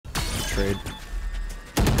trade.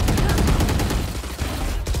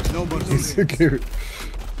 No more. He's so cute.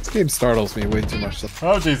 This game startles me way too much.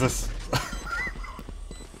 Oh Jesus!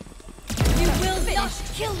 You will not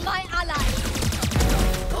kill my ally.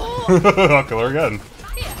 I'll kill her again.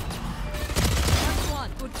 Here. That's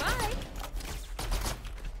one. Goodbye.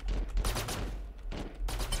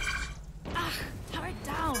 Ah, turret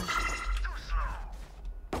down.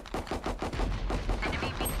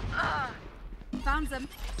 Found them.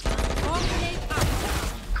 Bomb grenade out.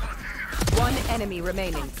 One enemy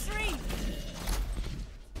remaining. Three.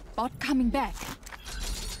 Bot coming back.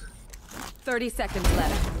 30 seconds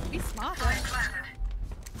left. Be smarter.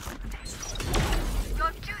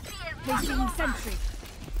 Placing sentry.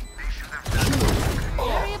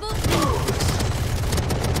 Variable.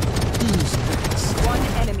 One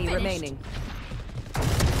enemy remaining.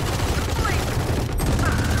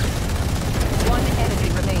 One enemy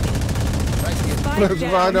remaining. Spike Let's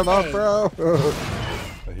down wind him A. up, bro.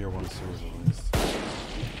 I hear one sewers at least.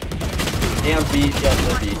 Damn B, yeah,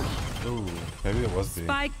 the B. Ooh, maybe it was B.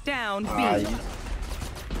 Spike down B.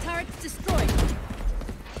 Turrets destroyed.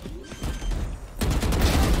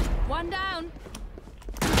 One down.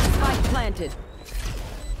 Spike planted.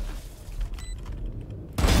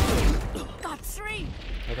 Got three.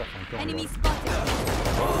 I got one. Enemy spotted.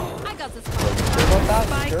 I got the spot.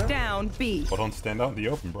 Spike down B. Well, don't stand out in the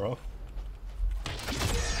open, bro.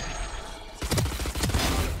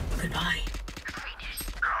 Goodbye.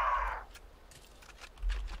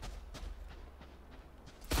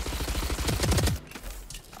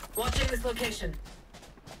 Watching this location.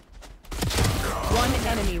 One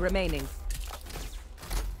enemy remaining.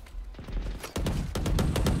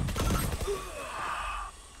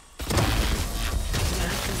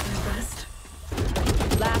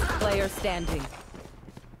 Last player standing.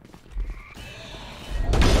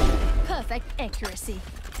 Perfect accuracy.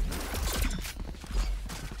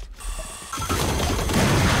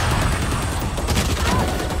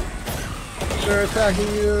 They're attacking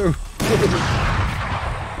you.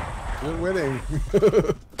 You're winning.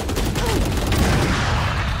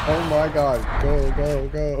 Oh my god. Go, go,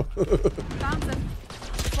 go. Found them.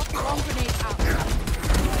 Bomb grenade out.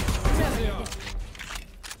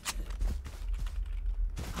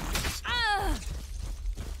 Ah!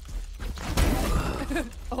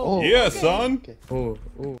 Oh, Yeah, son! okay. Oh,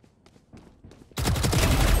 oh.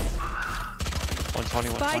 120,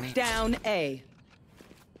 120. Spike down A.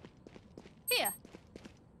 Here.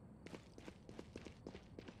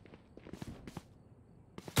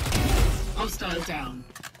 Hostile down.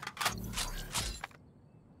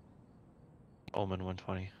 Omen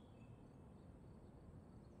 120.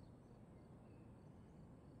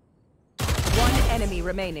 One enemy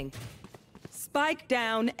remaining. Spike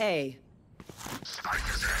down A.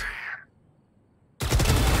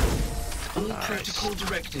 All protocol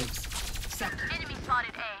directives. Enemy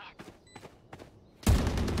spotted A.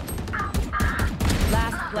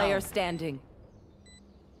 Last player standing.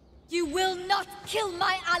 You will not kill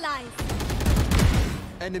my allies.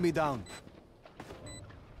 Enemy down.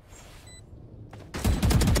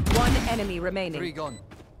 One enemy remaining. 3 gone.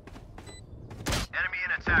 Enemy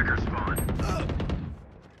and attacker spawn.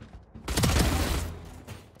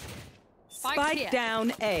 Spike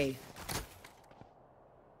down A.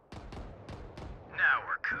 Now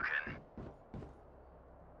we're cooking.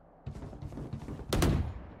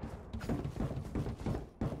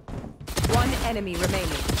 One enemy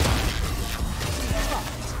remaining.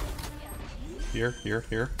 Here, here,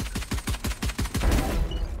 here.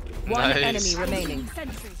 One Nice. enemy remaining.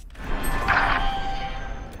 Sentry.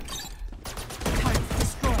 Turrets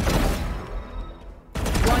destroyed.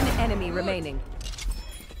 One enemy remaining.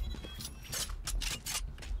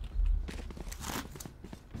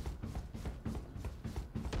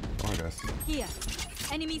 Oh, I guess. Here.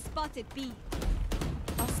 Enemy spotted B.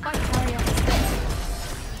 Our spike carrier is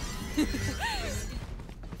dead.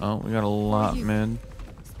 Oh, we got a lot, man.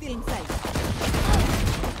 Still inside.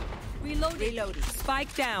 Reloading.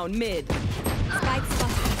 Spike down mid. Spike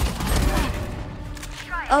spotted.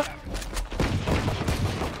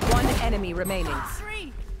 One enemy remaining.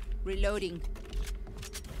 Three. Reloading.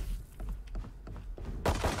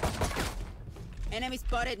 Enemy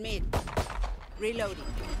spotted mid. Reloading.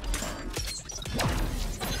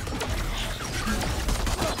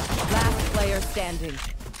 Last player standing.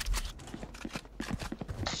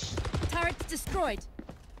 Turrets destroyed.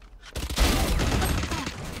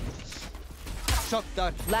 Shot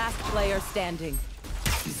that. Last player standing.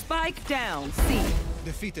 Spike down C.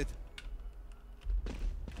 Defeated.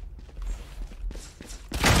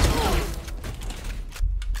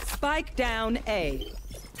 Spike down A.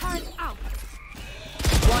 Turret out.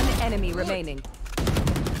 One enemy remaining. Reloading.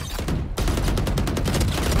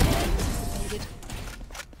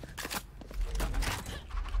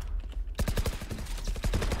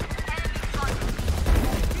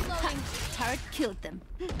 Turret killed them.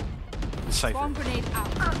 Cypher. Bomb grenade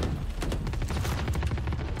out.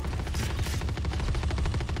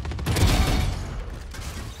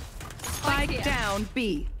 Spike down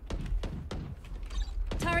B.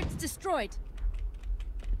 Turrets destroyed.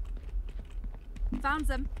 Found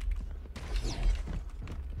them.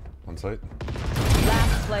 On site.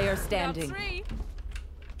 Last player Got standing. 3.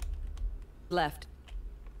 Left.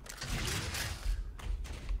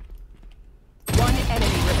 One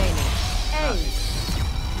enemy remaining.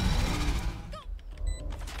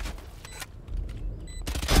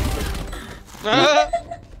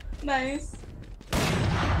 Nice.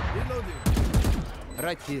 Reloading.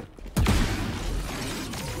 Right here.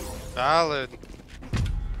 Valid.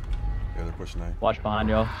 Yeah, they're pushing A. Watch behind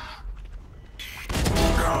you.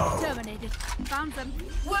 Terminated. Found them.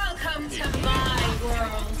 Welcome to my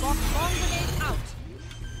world. Bomb grenade out.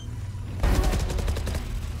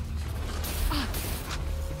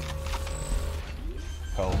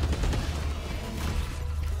 Hell.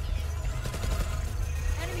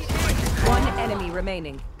 Enemy One enemy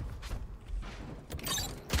remaining.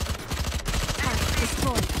 turret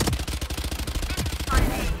destroyed.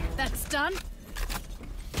 That's done.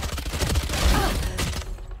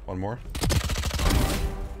 One more.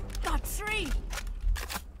 Got 3.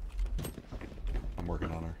 I'm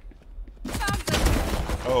working on her. Found them.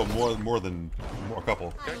 Oh, more a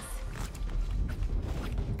couple.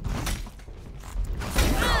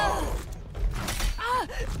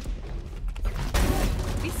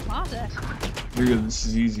 Be smarter. Dude, this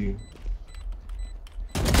is easy.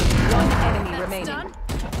 One enemy That's remaining. done.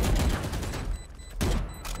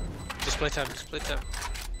 Display time, display time.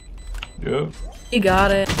 Yep. You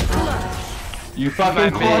got it. You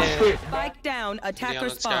fucking clutched it. Spike down. Attacker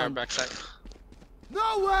spawn. Backside.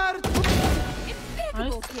 Nowhere.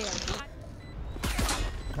 Impeccable kill.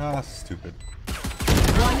 Ah, stupid.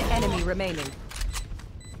 One enemy remaining.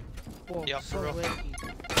 Yep, for real.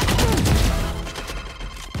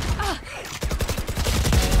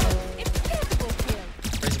 Impeccable kill.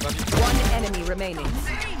 Raise above you. One enemy remaining.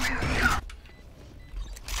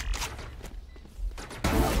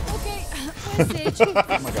 Okay, where's Sage? Oh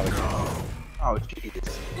my god, again. Oh, jeez.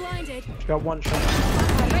 Blinded. She got one shot.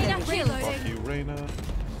 Reyna killed. Fuck you, Reyna.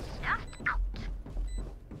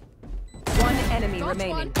 One enemy Got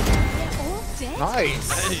remaining. one. They're all dead.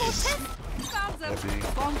 Nice. Found them. Heavy.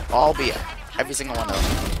 Bomb. All be every single one of them.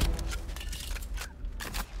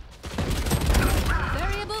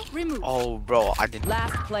 Variable removed. Oh, bro, I didn't.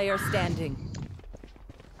 Last player standing.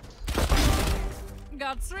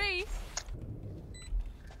 Got 3.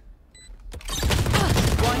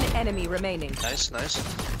 One enemy remaining. Nice, nice.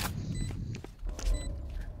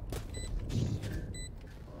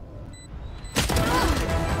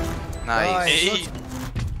 Nice. Hey.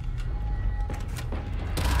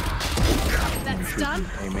 That's done.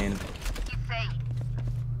 Amen.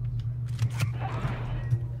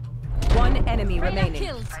 One enemy Reyna remaining.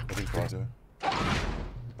 killed. I think Plaza.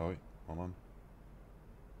 Oh wait, hold on.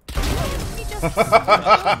 He just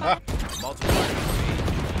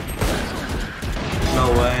No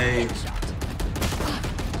way.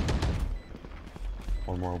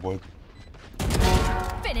 One more wood.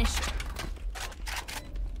 finished.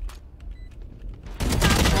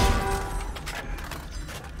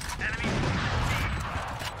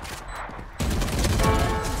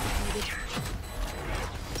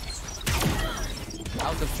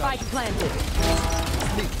 Out of Spike charge. planted.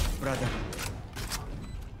 Sleep, brother.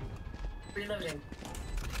 Reloading.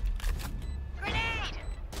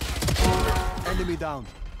 Enemy down.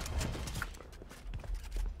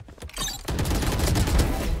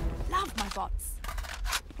 Love my bots.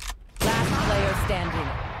 Last player standing.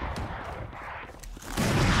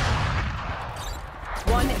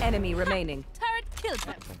 One enemy remaining. Turret killed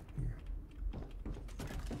them.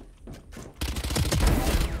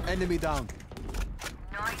 Enemy down.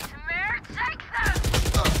 Nightmare, take them!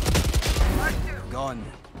 Gone.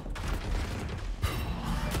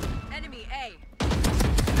 Enemy A.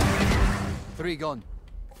 3 gone.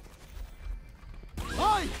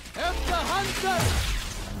 I am the hunter!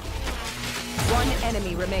 One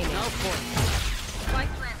enemy remaining. Now point.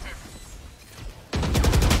 Spike planted.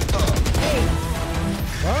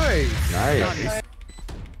 Nice. Nice. Got one.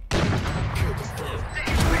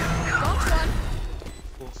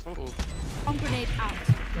 Ooh. Bomb grenade out.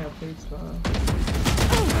 Yeah, please stop.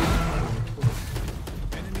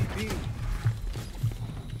 Enemy B.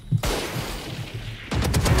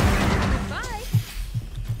 Goodbye.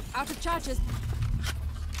 Out of charges.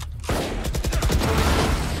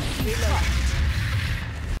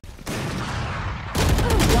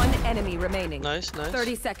 One enemy remaining. Nice, nice.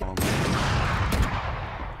 30 seconds.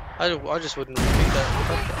 I just wouldn't repeat that.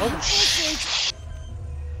 Oh shit.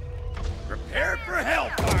 Prepare for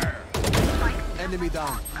hellfire. Enemy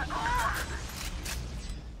down.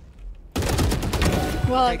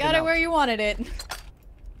 Well, I got it where you wanted it.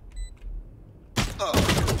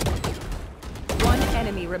 One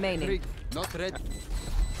enemy remaining. Rig, not ready.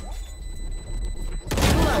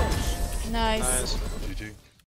 Nice. Nice. GG.